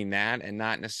just doing that and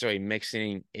not necessarily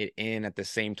mixing it in at the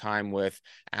same time with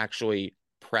actually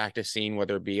practicing,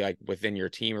 whether it be like within your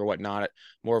team or whatnot,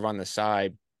 more of on the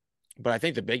side. But I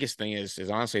think the biggest thing is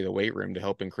honestly the weight room to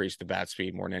help increase the bat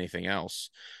speed more than anything else.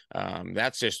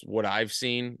 That's just what I've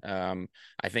seen.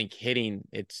 I think hitting,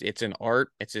 it's an art,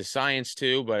 it's a science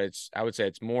too, but I would say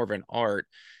it's more of an art.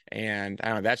 And I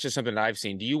don't know, that's just something that I've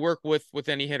seen. Do you work with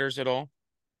any hitters at all?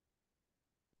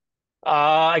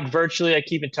 Like virtually, I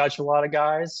keep in touch with a lot of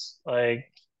guys.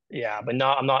 Like, yeah, but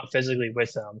I'm not physically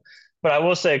with them. But I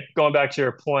will say, going back to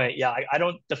your point, yeah, I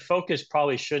don't. The focus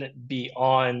probably shouldn't be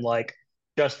on like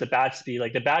just the bat speed.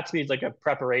 Like the bat speed is like a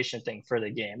preparation thing for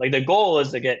the game. Like the goal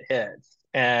is to get hits,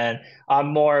 and I'm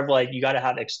more of like you got to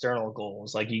have external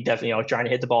goals. Like you definitely, trying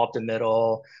to hit the ball up the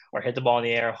middle or hit the ball in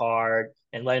the air hard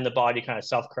and letting the body kind of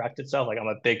self-correct itself. Like I'm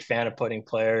a big fan of putting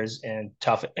players in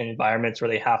tough environments where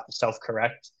they have to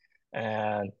self-correct,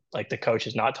 and like the coach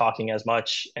is not talking as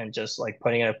much and just like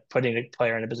putting a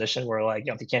player in a position where like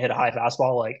if you can't hit a high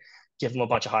fastball, like give them a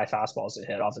bunch of high fastballs to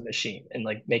hit off the machine and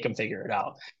like make them figure it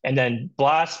out. And then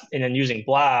using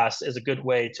blast is a good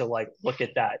way to like look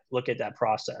at that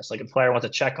process. Like a player wants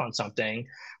to check on something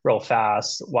real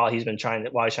fast while he's trying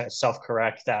to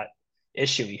self-correct that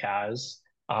issue he has.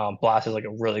 Blast is like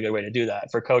a really good way to do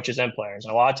that for coaches and players.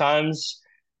 And a lot of times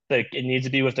like it needs to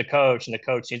be with the coach, and the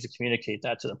coach needs to communicate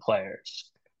that to the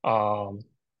players. Um,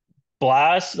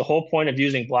 Blast, the whole point of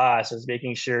using Blast is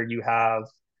making sure you have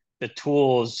the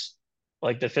tools,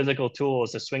 like the physical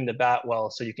tools to swing the bat well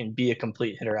so you can be a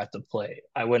complete hitter at the plate.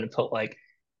 I wouldn't put like,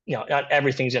 not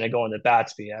everything's going to go in the bat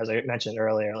speed. As I mentioned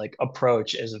earlier, like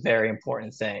approach is a very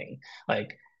important thing.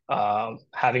 Like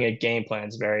having a game plan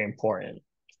is very important.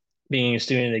 Being a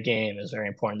student of the game is very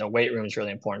important. The weight room is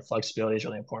really important. Flexibility is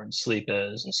really important. Sleep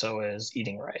is, and so is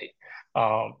eating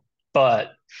right.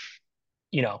 But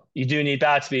you do need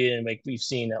bat speed, and like we've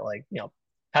seen that, like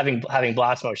having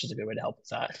blast motion is a good way to help with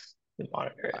that.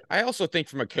 Monitor it. I also think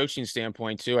from a coaching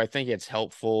standpoint too, I think it's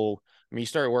helpful. I mean, you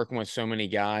start working with so many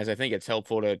guys. I think it's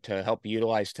helpful to help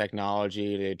utilize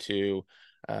technology to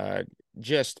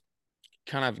just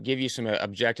kind of give you some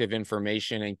objective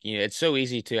information. And it's so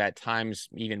easy to at times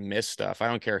even miss stuff. I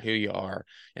don't care who you are.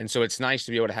 And so it's nice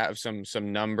to be able to have some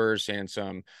numbers and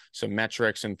some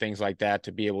metrics and things like that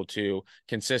to be able to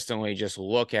consistently just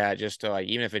look at, just to like,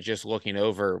 even if it's just looking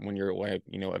over when you're like,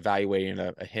 evaluating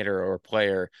a hitter or a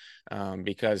player,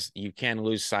 because you can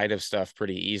lose sight of stuff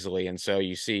pretty easily. And so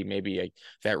you see maybe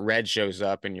that red shows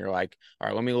up and you're like, all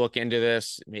right, let me look into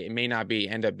this. It may not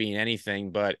end up being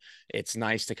anything, but it's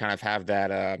nice to kind of have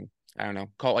that, I don't know,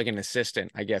 call it like an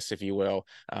assistant, I guess, if you will,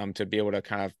 to be able to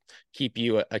kind of keep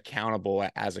you accountable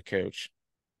as a coach.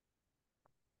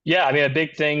 Yeah, I mean, a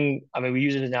big thing, I mean, we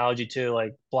use an analogy too,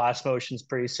 like blast motion is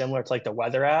pretty similar. It's like the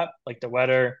weather app. Like the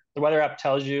weather app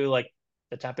tells you like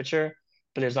the temperature,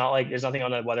 but there's nothing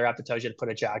on the weather app that tells you to put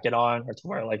a jacket on or to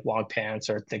wear like long pants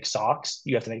or thick socks.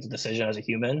 You have to make the decision as a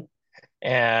human.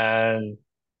 And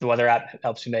the weather app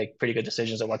helps you make pretty good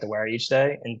decisions of what to wear each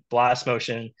day. And blast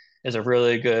motion is a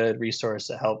really good resource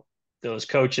to help those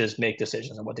coaches make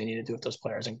decisions on what they need to do with those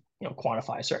players and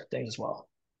quantify certain things as well.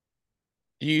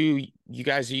 You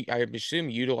guys, I assume,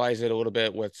 utilize it a little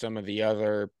bit with some of the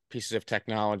other pieces of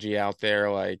technology out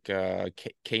there, like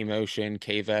K Motion,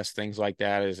 K Vest, things like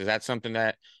that. Is that something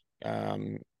that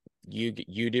um, you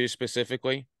do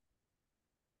specifically?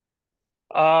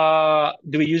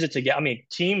 Do we use it together? I mean,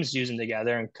 teams use them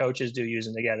together and coaches do use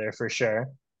them together for sure.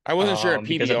 I wasn't sure at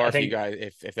Because PBR I if you think guys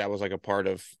if that was like a part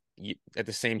of you at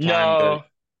the same time there. no,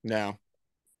 No.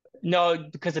 no,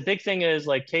 because the big thing is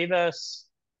like KVS,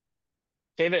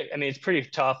 I mean, it's pretty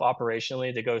tough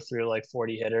operationally to go through like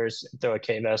 40 hitters, and throw a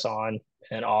KVS on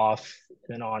and off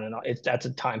and then on and on. That's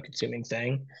a time consuming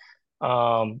thing.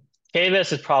 Um,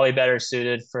 KVS is probably better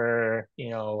suited for,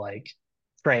 like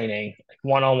training, like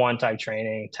one-on-one type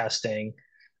training, testing.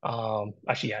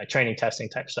 Actually, yeah, training, testing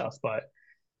type stuff. But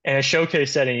in a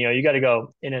showcase setting, you got to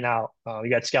go in and out. You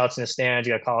got scouts in the stands,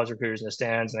 you got college recruiters in the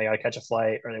stands, and they got to catch a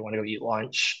flight or they want to go eat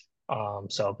lunch.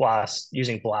 So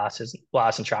using blast and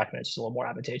TrackMan is just a little more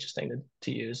advantageous thing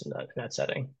to use in that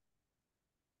setting.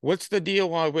 What's the deal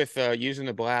with using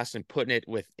the blast and putting it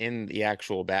within the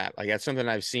actual bat? Like that's something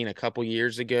I've seen a couple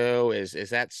years ago. Is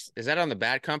that on the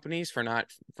bat companies for not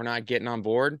getting on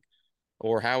board?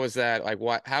 Or how is that like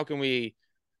how can we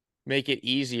make it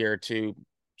easier to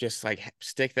just like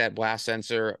stick that blast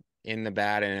sensor in the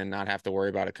bat and not have to worry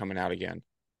about it coming out again?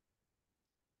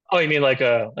 Oh, you mean like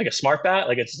a smart bat?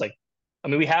 Like it's like, I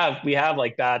mean, we have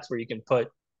like bats where you can put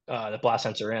the blast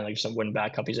sensor in, like some wooden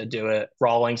bat companies that do it.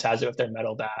 Rawlings has it with their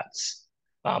metal bats,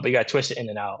 but you got to twist it in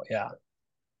and out. Yeah.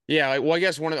 Yeah, like, well, I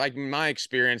guess one of like my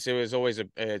experience,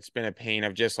 it's been a pain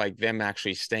of just like them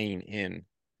actually staying in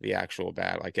the actual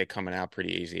bat, like it coming out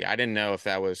pretty easy. I didn't know if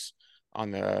that was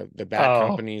on the bat Oh,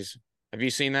 companies. Have you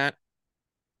seen that?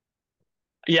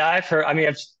 yeah, I've heard. I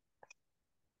mean,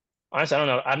 honestly, I don't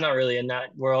know. I'm not really in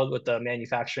that world with the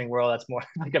manufacturing world. That's more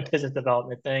like a business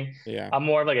development thing. Yeah. I'm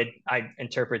more of like I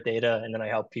interpret data and then I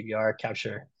help PBR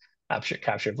capture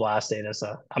blast data.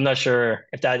 So I'm not sure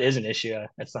if that is an issue.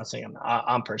 It's not something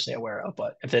I'm personally aware of,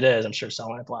 but if it is, I'm sure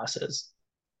someone at Blast is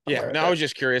Yeah, aware no, of I it. was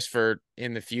just curious for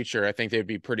in the future. I think they'd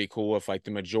be pretty cool if like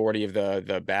the majority of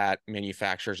the bat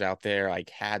manufacturers out there like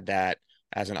had that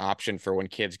as an option for when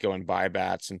kids go and buy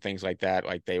bats and things like that.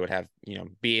 Like they would have,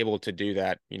 be able to do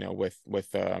that,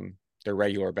 with their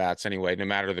regular bats anyway, no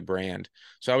matter the brand.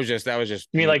 So that was just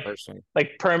You mean me personally.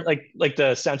 like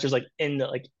the sensors like in the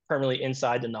like permanently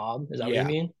inside the knob? Is that what you Yeah.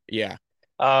 mean? Yeah.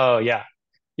 Oh yeah,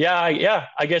 yeah.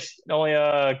 I guess the only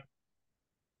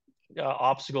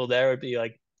obstacle there would be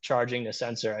like charging the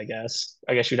sensor. I guess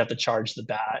you'd have to charge the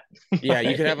bat. Yeah,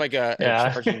 you could have like a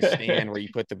Yeah. charging stand where you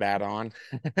put the bat on.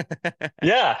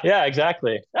 Yeah,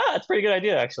 exactly. That's a pretty good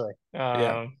idea, actually.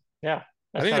 Yeah. Yeah,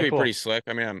 I that's think kind that'd of be pretty cool. slick.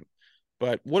 I mean,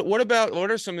 but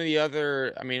what are some of the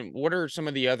other, I mean, what are some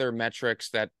of the other metrics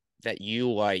that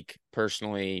you like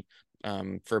personally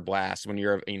for Blast when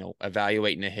you're,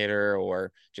 evaluating a hitter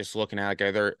or just looking at like,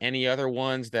 are there any other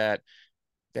ones that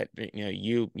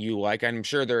you like? I'm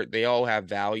sure they all have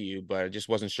value, but I just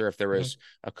wasn't sure if there Mhm. was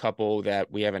a couple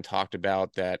that we haven't talked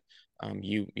about that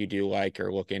you do like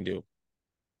or look into.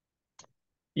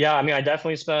 Yeah, I mean, I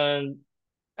definitely spend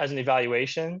as an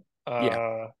evaluation.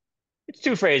 Yeah. It's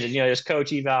two phrases. There's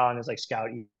coach eval and there's like scout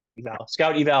eval.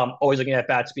 Scout eval, I'm always looking at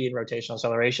bat speed and rotational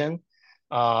acceleration.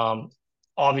 Um,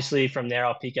 Obviously, from there,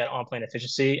 I'll peek at on-plane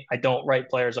efficiency. I don't write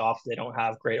players off if they don't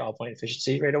have great on-plane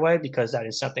efficiency right away because that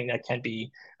is something that can be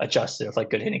adjusted with like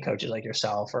good hitting coaches like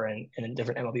yourself or in a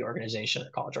different MLB organization or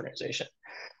college organization.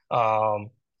 Um,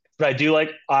 but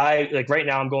I like right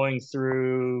now I'm going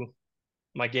through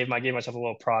gave myself a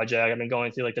little project. I've been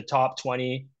going through like the top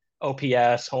 20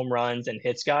 OPS, home runs, and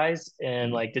hits guys in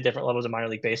Mhm. like the different levels of minor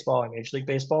league baseball and major league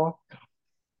baseball.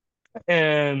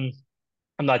 And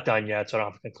I'm not done yet, so I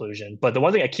don't have a conclusion. But the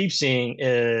one thing I keep seeing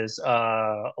is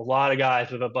a lot of guys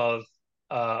with above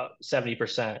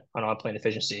 70% on on-plane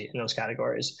efficiency in those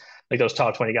categories. Like those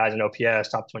top 20 guys in OPS,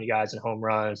 top 20 guys in home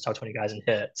runs, top 20 guys in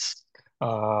hits. I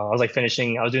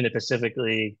was doing the Pacific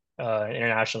League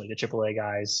internationally, the AAA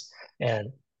guys, and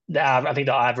I think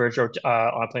the average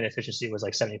on-plane efficiency was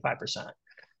like 75%.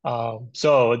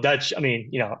 So that's, I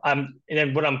mean, and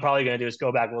then what I'm probably going to do is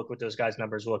go back and look what those guys'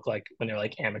 numbers look like when they're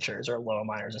like amateurs or low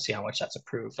minors and see how much that's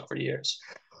improved over the years.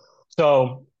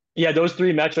 So yeah, those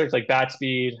three metrics like bat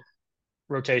speed,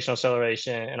 rotational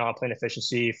acceleration, and on plane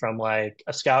efficiency from like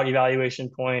a scout evaluation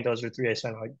point, those are three I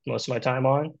spend like most of my time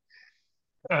on.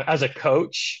 As a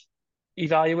coach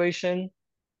evaluation,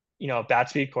 bat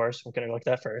speed, of course, we're going to look at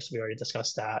that first. We already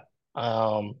discussed that.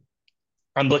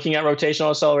 I'm looking at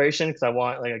rotational acceleration because I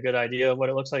want like a good idea of what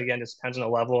it looks like. Again, this depends on the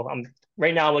level. I'm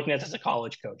right now looking at this as a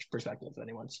college coach perspective, if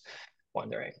anyone's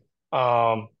wondering.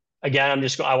 Um, Again,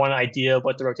 I want an idea of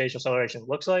what the rotational acceleration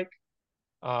looks like.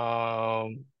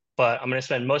 But I'm going to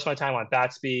spend most of my time on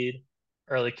bat speed,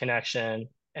 early connection,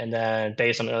 and then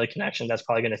based on early connection, that's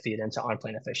probably going to feed into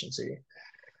on-plane efficiency.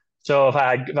 So if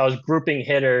I was grouping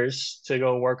hitters to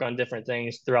go work on different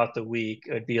things throughout the week,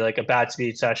 it would be like a bat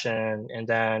speed session and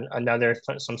then another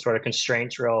some sort of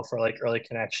constraint drill for like early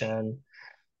connection.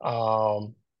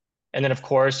 Um, and then of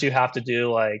course you have to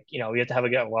do like, you have to have a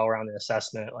get well-rounded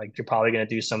assessment. Like you're probably going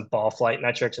to do some ball flight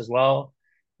metrics as well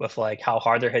with like how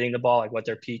hard they're hitting the ball, like what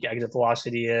their peak exit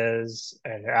velocity is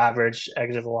and their average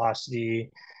exit velocity.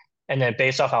 And then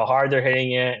based off how hard they're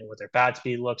hitting it and what their bat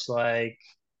speed looks like,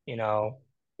 you know,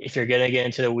 if you're gonna get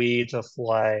into the weeds of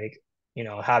like,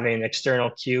 having an external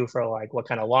cue for like what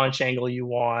kind of launch angle you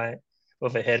want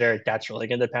with a hitter, that's really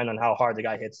gonna depend on how hard the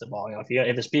guy hits the ball.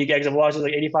 If his peak exit velocity is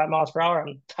like 85 miles per hour,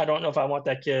 I don't know if I want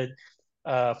that kid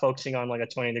focusing on like a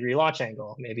 20-degree launch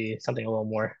angle, maybe something a little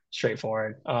more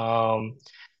straightforward.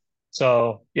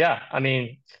 So yeah, I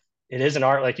mean, it is an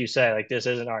art, like you say. Like this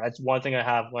is an art. That's one thing I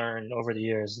have learned over the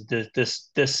years. This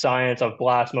science of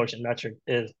blast motion metric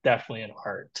is definitely an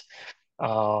art.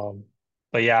 Um,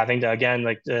 but yeah, I think that again,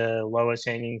 like the lowest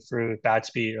hanging fruit, bat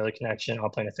speed, early connection, on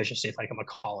plane efficiency. If like I'm a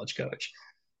college coach,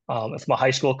 if I'm a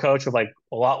high school coach with like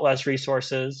a lot less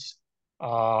resources, a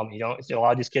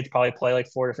lot of these kids probably play like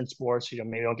four different sports.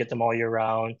 Maybe don't get them all year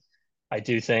round. I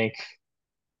do think,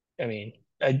 I mean,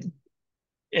 and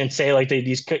say like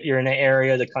you're in an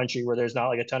area of the country where there's not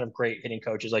like a ton of great hitting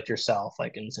coaches like yourself,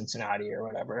 like in Cincinnati or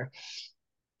whatever.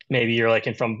 Maybe you're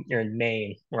in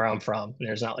Maine where I'm from, and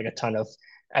there's not like a ton of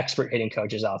expert hitting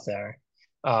coaches out there.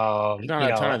 There's not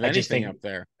a ton of I just anything think up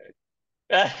there.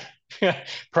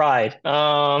 pride.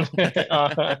 Yeah,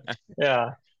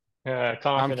 I'm kidding.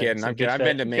 confidence, a I'm kidding. good I've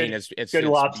been fit, to Maine. good It's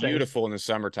lobstering. beautiful in the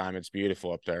summertime. It's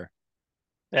beautiful up there.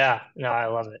 Yeah, no, I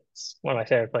love it. It's one of my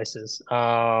favorite places.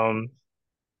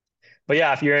 But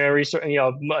yeah, if you're in a resource,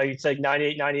 it's like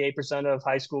 98% of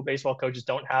high school baseball coaches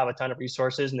don't have a ton of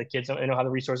resources, and the kids don't have the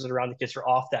resources around the kids are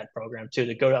off that program too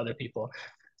to go to other people.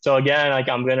 So again, like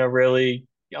I'm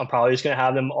probably just gonna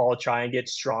have them all try and get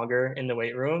stronger in the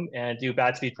weight room and do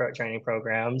bat speed training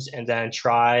programs, and then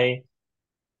try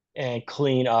and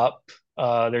clean up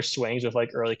their swings with like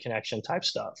early connection type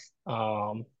stuff.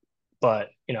 But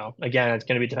again, it's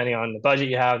going to be depending on the budget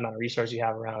you have, amount of resources you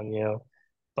have around you.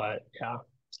 But yeah,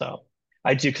 so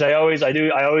I do because I always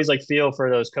like feel for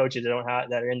those coaches that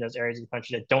are in those areas of the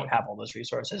country that don't have all those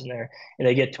resources in there, and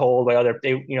they get told by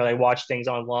they watch things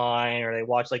online or they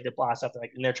watch like the blast stuff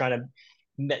like, and they're trying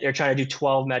to do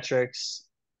 12 metrics.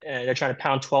 And they're trying to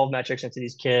pound 12 metrics into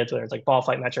these kids, whether it's like ball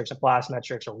flight metrics or blast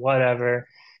metrics or whatever.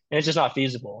 And it's just not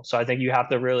feasible. So I think you have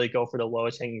to really go for the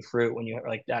lowest hanging fruit when you have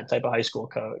like that type of high school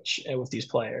coach with these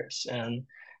players. And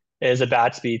it is a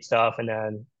bad speed stuff, and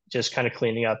then just kind of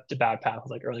cleaning up the bad path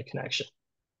with like early connection.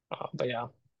 But yeah,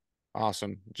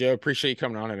 Awesome. Joe, appreciate you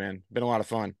coming on it, man. Been a lot of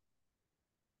fun.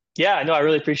 yeah, no, I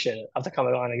really appreciate it. I'll have to come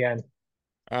on again.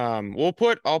 I'll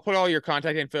put all your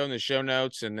contact info in the show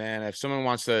notes, and then if someone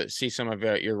wants to see some of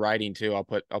your writing too, I'll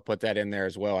put that in there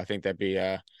as well. I think that'd be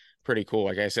pretty cool.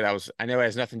 Like I said, I know it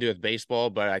has nothing to do with baseball,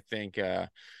 but I think that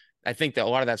a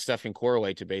lot of that stuff can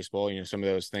correlate to baseball. Some of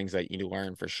those things that you need to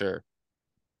learn for sure.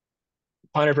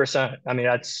 100%. I mean,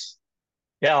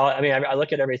 yeah. I mean, I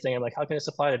look at everything. I'm like, how can this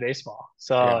apply to baseball? Yeah.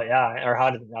 So yeah, or how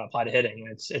does it not apply to hitting?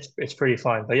 It's pretty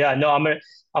fun. But yeah, no, I'm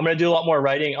gonna do a lot more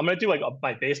writing. I'm gonna do like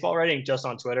my baseball writing just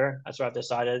on Twitter. That's what I've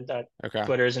decided that Okay.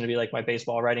 Twitter is gonna be like my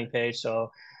baseball writing page.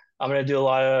 So I'm gonna do a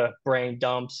lot of brain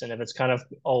dumps, and if it's kind of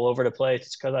all over the place,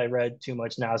 it's because I read too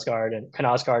much Knausgaard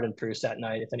and Proust that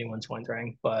night, if anyone's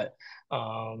wondering.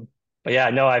 Um, but yeah,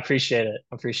 no, I appreciate it.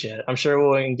 I appreciate it. I'm sure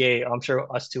we'll engage. I'm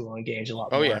sure us two will engage a lot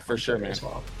Oh yeah, more for on sure, Twitter man. as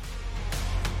well.